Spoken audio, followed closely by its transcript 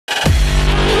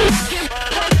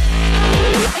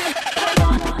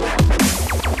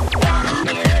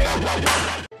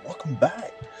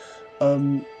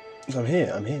So I'm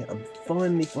here. I'm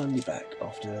finally back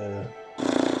after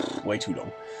way too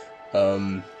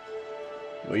long.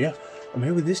 But yeah, I'm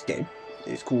here with this game.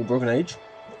 It's called Broken Age,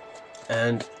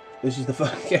 and this is the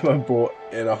first game I've bought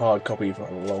in a hard copy for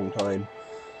a long time.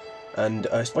 And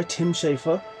it's by Tim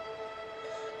Schafer,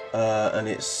 and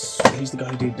he's the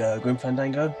guy who did Grim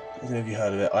Fandango. I don't know if you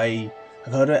heard of it. I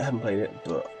have heard of it, haven't played it,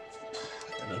 but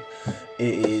I don't know.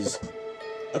 It is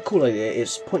a cool idea.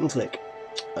 It's point and click.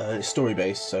 It's story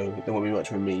based, so there won't be much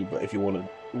from me, but if you want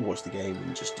to watch the game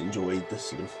and just enjoy the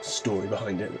sort of story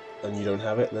behind it and you don't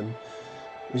have it, then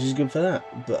this is good for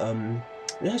that. But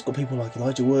yeah, it's got people like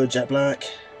Elijah Wood, Jack Black,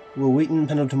 Will Wheaton,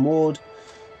 Pendleton Ward,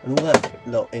 and all that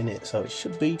lot in it, so it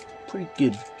should be pretty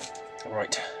good.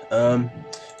 Right,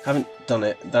 haven't done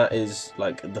it. That is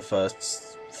like the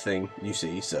first thing you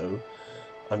see, so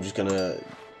I'm just gonna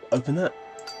open that.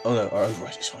 Oh no,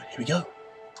 overwrite, it's fine. Here we go.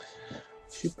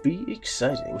 Should be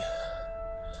exciting.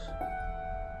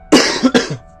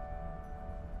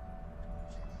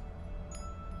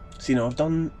 See, now I've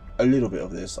done a little bit of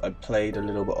this. I played a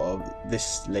little bit of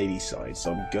this lady's side,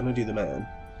 so I'm gonna do the man,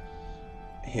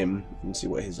 him, and see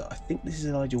what his. I think this is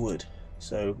Elijah Wood,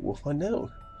 so we'll find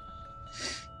out.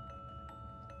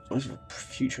 Oh, this is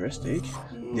futuristic.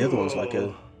 The other one's like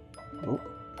a. Oh.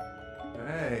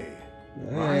 Hey.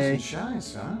 Hey. Rise and shine,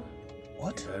 son.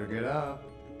 What? Better get up.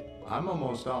 I'm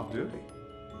almost off duty.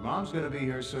 Mom's gonna be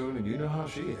here soon, and you know how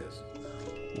she is.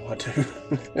 What do?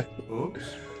 Oops.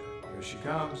 Here she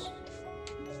comes.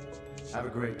 Have a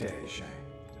great day, Shane.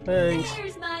 Thanks.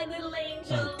 There's my little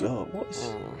angel. Oh God, what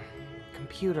is?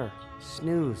 Computer,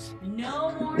 snooze.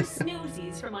 No more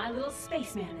snoozies for my little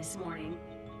spaceman this morning.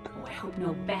 Oh, I hope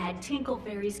no bad tinkle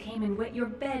fairies came and wet your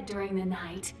bed during the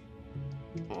night.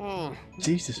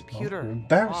 Jesus, Computer, you're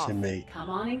embarrassing me. Come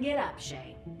on and get up,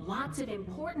 Shay. Lots of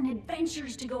important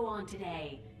adventures to go on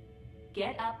today.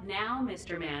 Get up now,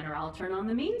 Mr. Man, or I'll turn on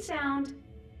the mean sound.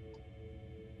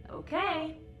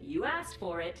 Okay, you asked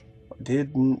for it. I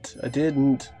didn't.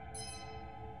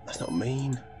 That's not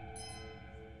mean.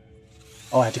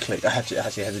 Oh, I had to click. I actually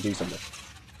had to do something.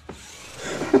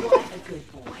 What a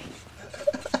good boy.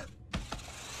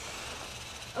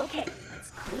 Okay, let's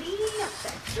clean up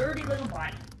that dirty little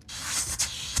body.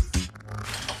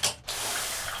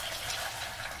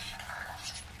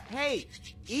 Hey,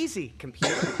 easy,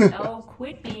 computer. Oh,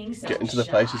 quit being so Get into the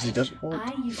shy. places he doesn't want.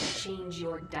 I used to change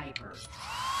your diaper.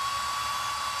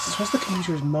 What's the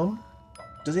computer? His mum?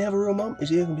 Does he have a real mum? Is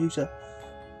he a computer?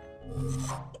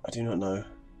 I do not know.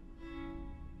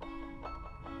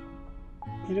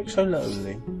 He looks so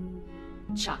lonely.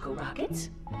 Choco Rockets?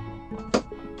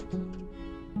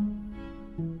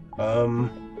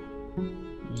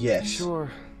 Yes.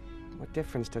 Sure. What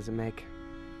difference does it make?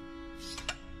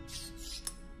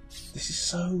 This is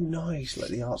so nice, like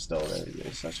the art style and everything.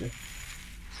 It's such a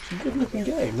good looking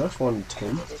game. Nice one,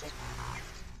 Tim.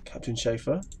 Captain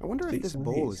Schafer. I wonder if this Decent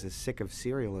bull knees. is as sick of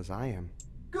cereal as I am.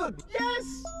 Good.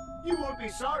 Yes! You won't be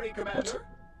sorry, Commander.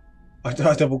 I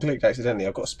double clicked accidentally.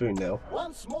 I've got a spoon now.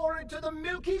 Once more into the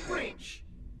Milky Brinks.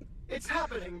 It's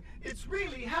happening. It's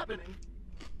really happening.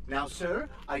 Now, sir,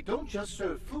 I don't just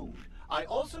serve food. I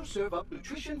also serve up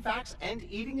nutrition facts and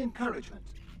eating encouragement.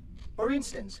 For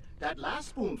instance, that last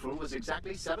spoonful was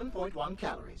exactly 7.1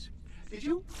 calories. Did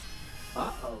you?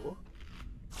 Uh-oh.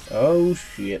 Oh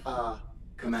shit.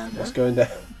 Commander? What's going down?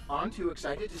 Aren't you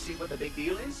excited to see what the big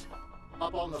deal is?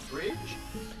 Up on the bridge?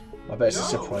 I bet it's a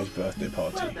No. surprise birthday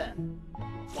Well party. then,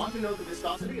 want to know the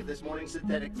viscosity of this morning's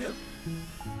synthetic milk?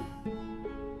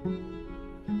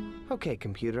 Okay,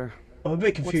 computer. I'm a bit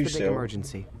What's the confused big still.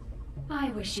 emergency? I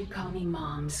wish you'd call me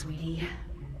Mom, sweetie.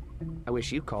 I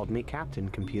wish you called me Captain,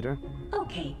 computer.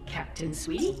 Okay, Captain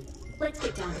Sweetie. Let's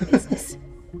get down to business.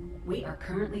 We are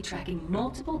currently tracking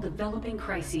multiple developing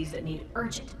crises that need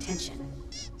urgent attention.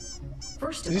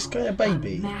 First of Is this all, guy a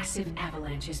baby? massive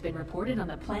avalanche has been reported on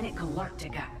the planet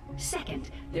Galarctica. Second,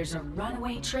 there's a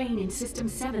runaway train in System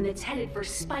 7 that's headed for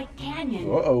Spike Canyon.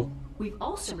 Uh-oh. We've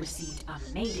also received a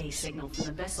Mayday signal from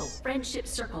the vessel Friendship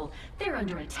Circle. They're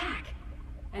under attack.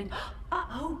 And,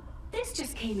 uh-oh, this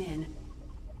just came in.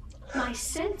 My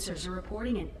sensors are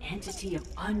reporting an entity of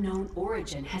unknown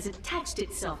origin has attached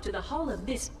itself to the hull of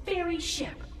this very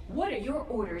ship. What are your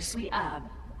orders, sweet,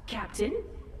 Captain?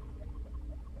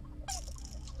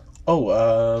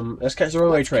 Oh, let's catch the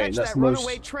runaway Let's train. catch That's that the most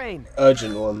runaway train.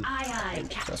 urgent one. Aye, aye, That's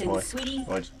Captain, my sweetie.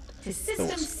 To System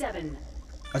thoughts. 7.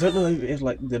 I don't know if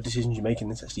like the decisions you make in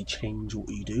this actually change what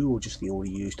you do, or just the order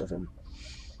you use doesn't.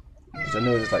 Because I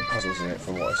know there's like puzzles in it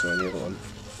from what I saw in the other one.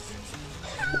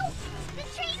 The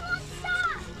train won't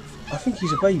stop! I think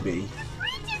he's a baby.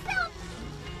 Brace yourself!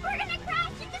 We're gonna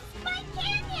crash into Spike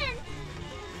Canyon!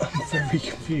 very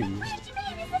confused.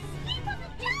 Bridgeman is asleep on the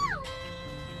dome!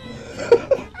 This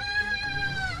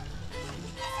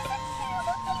is a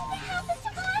terrible thing to happen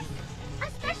to us!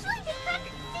 Especially because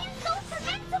it seems so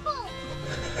preventable!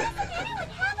 Doesn't anyone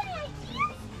have any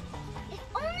ideas? If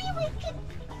only we could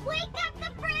wake up the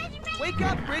Bridgeman! Wake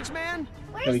up, Bridgeman!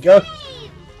 There we go. Saved!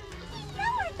 He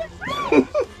lowered the bridge!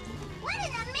 What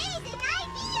an amazing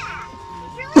idea!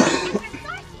 Brilliant and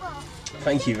resourceful!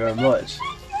 Thank you very much.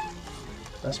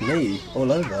 That's me,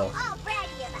 all over. I'll brag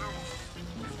you about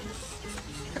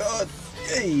it. God,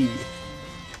 yay!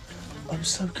 I'm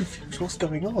so confused. What's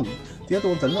going on? The other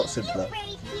ones are not simpler. You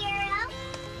brave hero!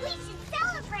 We should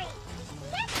celebrate!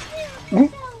 Let's do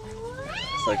the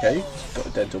It's okay. Got a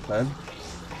dental plan.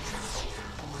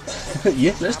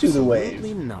 Yeah, let's do the wave.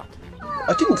 Absolutely not.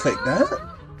 I didn't click that.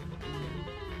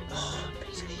 Oh,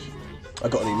 PC. I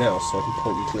got a new mouse, so I can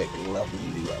point and click. It'll help me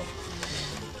really well.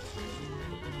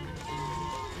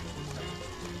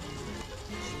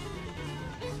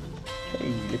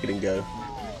 Hey, look at him go.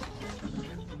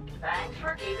 Thanks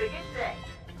for keeping it safe.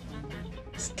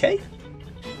 It's okay.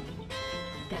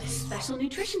 Got a special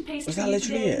nutrition paste. Was for that you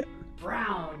literally today. it?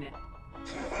 Brown.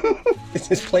 It's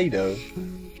just Play-Doh.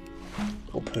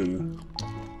 Or poo.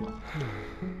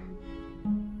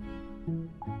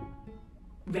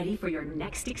 Ready for your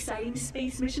next exciting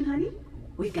space mission, honey?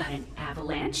 We've got an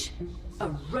avalanche, a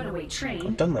runaway train,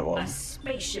 I've done that one. a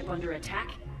spaceship under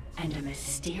attack, and a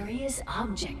mysterious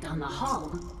object on the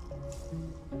hull.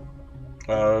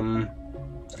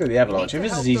 Let's go to the avalanche. If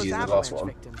this is as easy as the last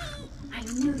one. I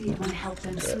knew you'd want to help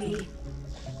them, sweetie.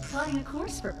 Plotting a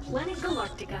course for Planet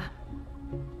Galactica.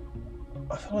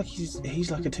 I feel like he's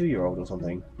like a 2-year-old or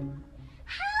something.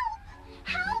 Help!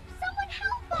 Help! Someone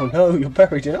help! Oh no, you're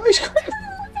buried in ice cream!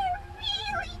 Oh, they're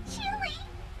really chilly!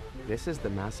 This is the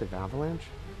massive avalanche?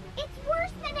 It's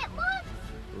worse than it looks!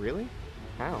 Really?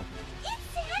 How? It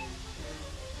says...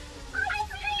 Ice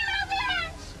cream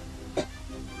avalanche!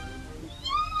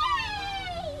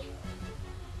 Yay!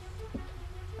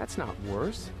 That's not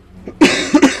worse.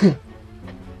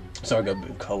 Sorry, I got a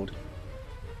bit cold.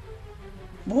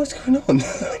 What's going on?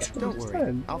 I Don't worry.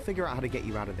 understand. I'll figure out how to get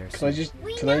you out of there Can I soon. just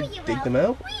We can know I you dig will. them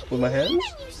out We with my hands? believe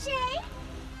in you, Shay.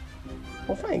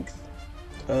 Well, thanks.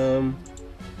 Can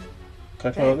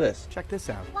I climb up this? Check this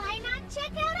out. Why not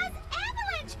check out us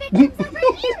avalanche victims over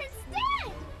here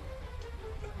instead?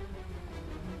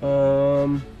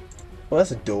 Well,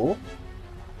 that's a door.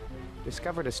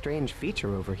 Discovered a strange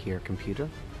feature over here, computer.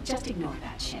 Just ignore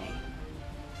that, Shay.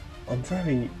 I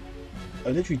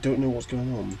literally don't know what's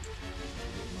going on.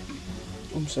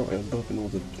 I'm sorry, I'm bumping all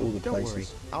the Don't worry.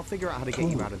 places. I'll figure out how to get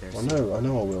you out of there I soon. know I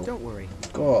will. Don't worry.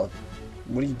 God,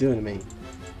 what are you doing to me?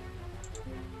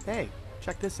 Hey,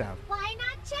 check this out. Why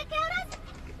not check out us?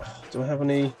 Do I have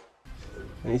anything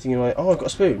in my? Oh, I've got a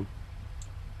spoon.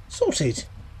 Sorted.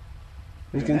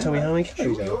 He's going to tell me how many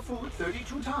calories Chew are. your food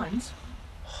 32 times.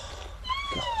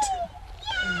 God,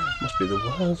 must be the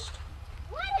worst.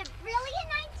 What a brilliant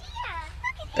idea!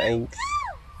 Look at him Thanks. go!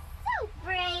 So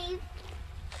brave!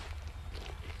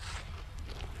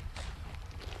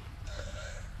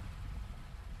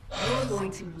 You're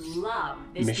going to love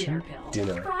this Mission dinner pill.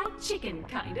 dinner. Fried chicken,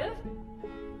 kind of.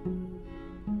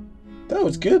 That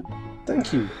was good.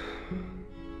 Thank you.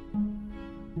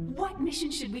 What mission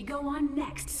should we go on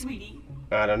next, sweetie?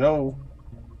 I don't know.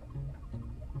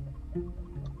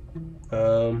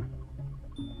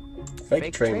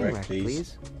 Fake train wreck,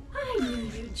 please. I knew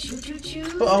you'd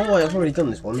choo-choo-choo. But, oh wait, I've already done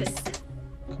this one. Just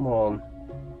Come on.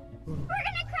 We're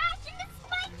gonna crash into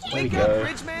Spike There we Camp! go.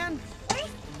 Bridgeman!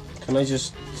 Can I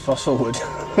just fast forward?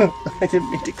 I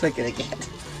didn't mean to click it again.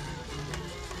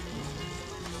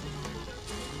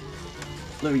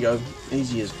 There we go.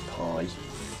 Easy as pie.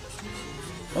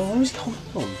 Oh, why was he holding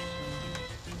on?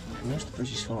 Most of the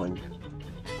bridge is fine.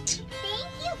 Thank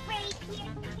you, brave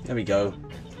hero! There we go.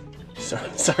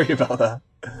 Sorry about that.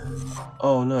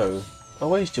 Oh no. I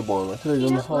wasted one. I could have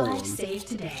done the whole life one. saved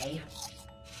today.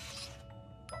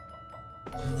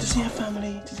 Does he have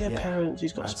family? Does he have parents?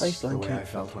 He's got a space the way I blanket.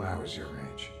 felt when I was your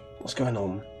age. What's going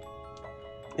on?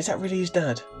 Is that really his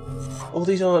dad? All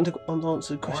these aren't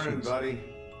unanswered Morning, questions. buddy.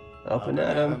 Up and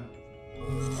Adam.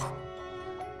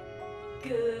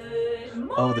 Good morning.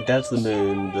 Oh, the dad's the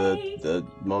moon, Shay. the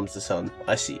mom's the sun.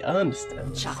 I see, I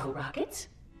understand. Choco rockets.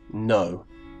 No.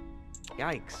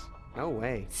 Yikes. No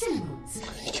way. Cinnamons.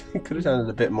 Could have sounded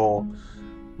a bit more.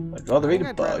 I'd rather eat a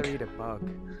I'd bug. rather eat a bug.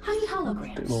 Honey A bit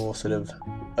holograms. more sort of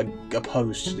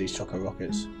opposed to these choco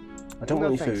rockets. I don't No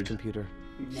want any thanks, food. computer.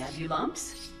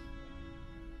 Nebulumps.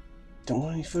 Don't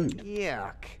want any food.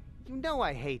 Yuck. You know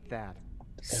I hate that.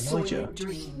 Elijah. Soylent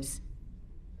dreams.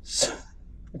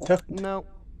 No.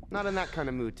 No. Not in that kind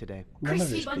of mood today. None of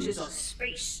Crispy this, bunches please. of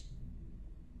space.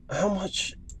 How many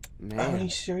Man,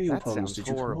 cereal that puns sounds did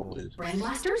you come up horrible. with? Brand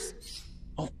blasters?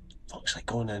 Oh, fuck's sake,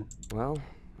 go on then. Well,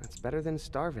 that's better than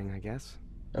starving, I guess.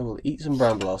 I will eat some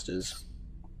Brown Blasters.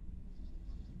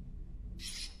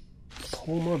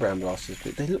 Pour more Brown Blasters,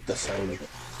 please. They look the same.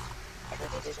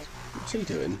 What's he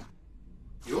doing?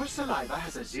 Your saliva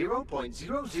has a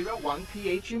 0.001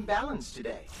 pH imbalance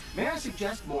today. May I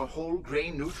suggest more whole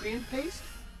grain nutrient paste?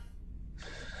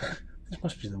 This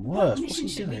must be the What worst. What's mission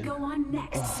he should we doing? go on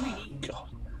next, Oh, sweetie? God.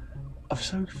 I'm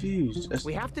so confused.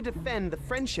 We have to defend the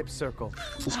friendship circle.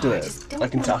 Let's do it. Just don't I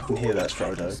can know hear who that, attacked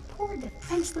Frodo. those poor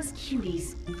defenseless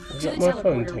cuties. Is To that the my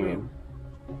phone teleporter pinging? room.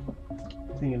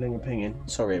 Ting-a-ling-a-pinging.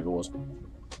 Sorry if it was.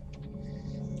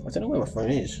 I don't know where my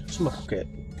phone is. It's in my pocket.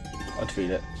 I'd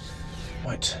feel it.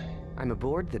 Right. I'm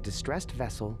aboard the distressed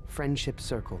vessel, Friendship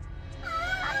Circle.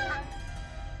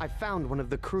 I found one of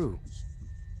the crew.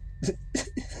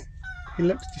 He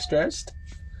looks distressed.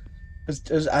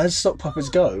 As sock puppets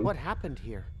go. What happened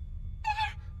here?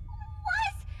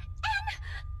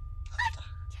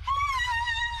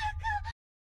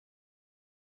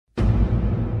 Was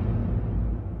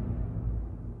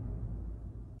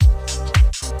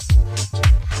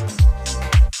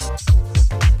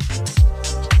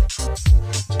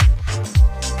an attack!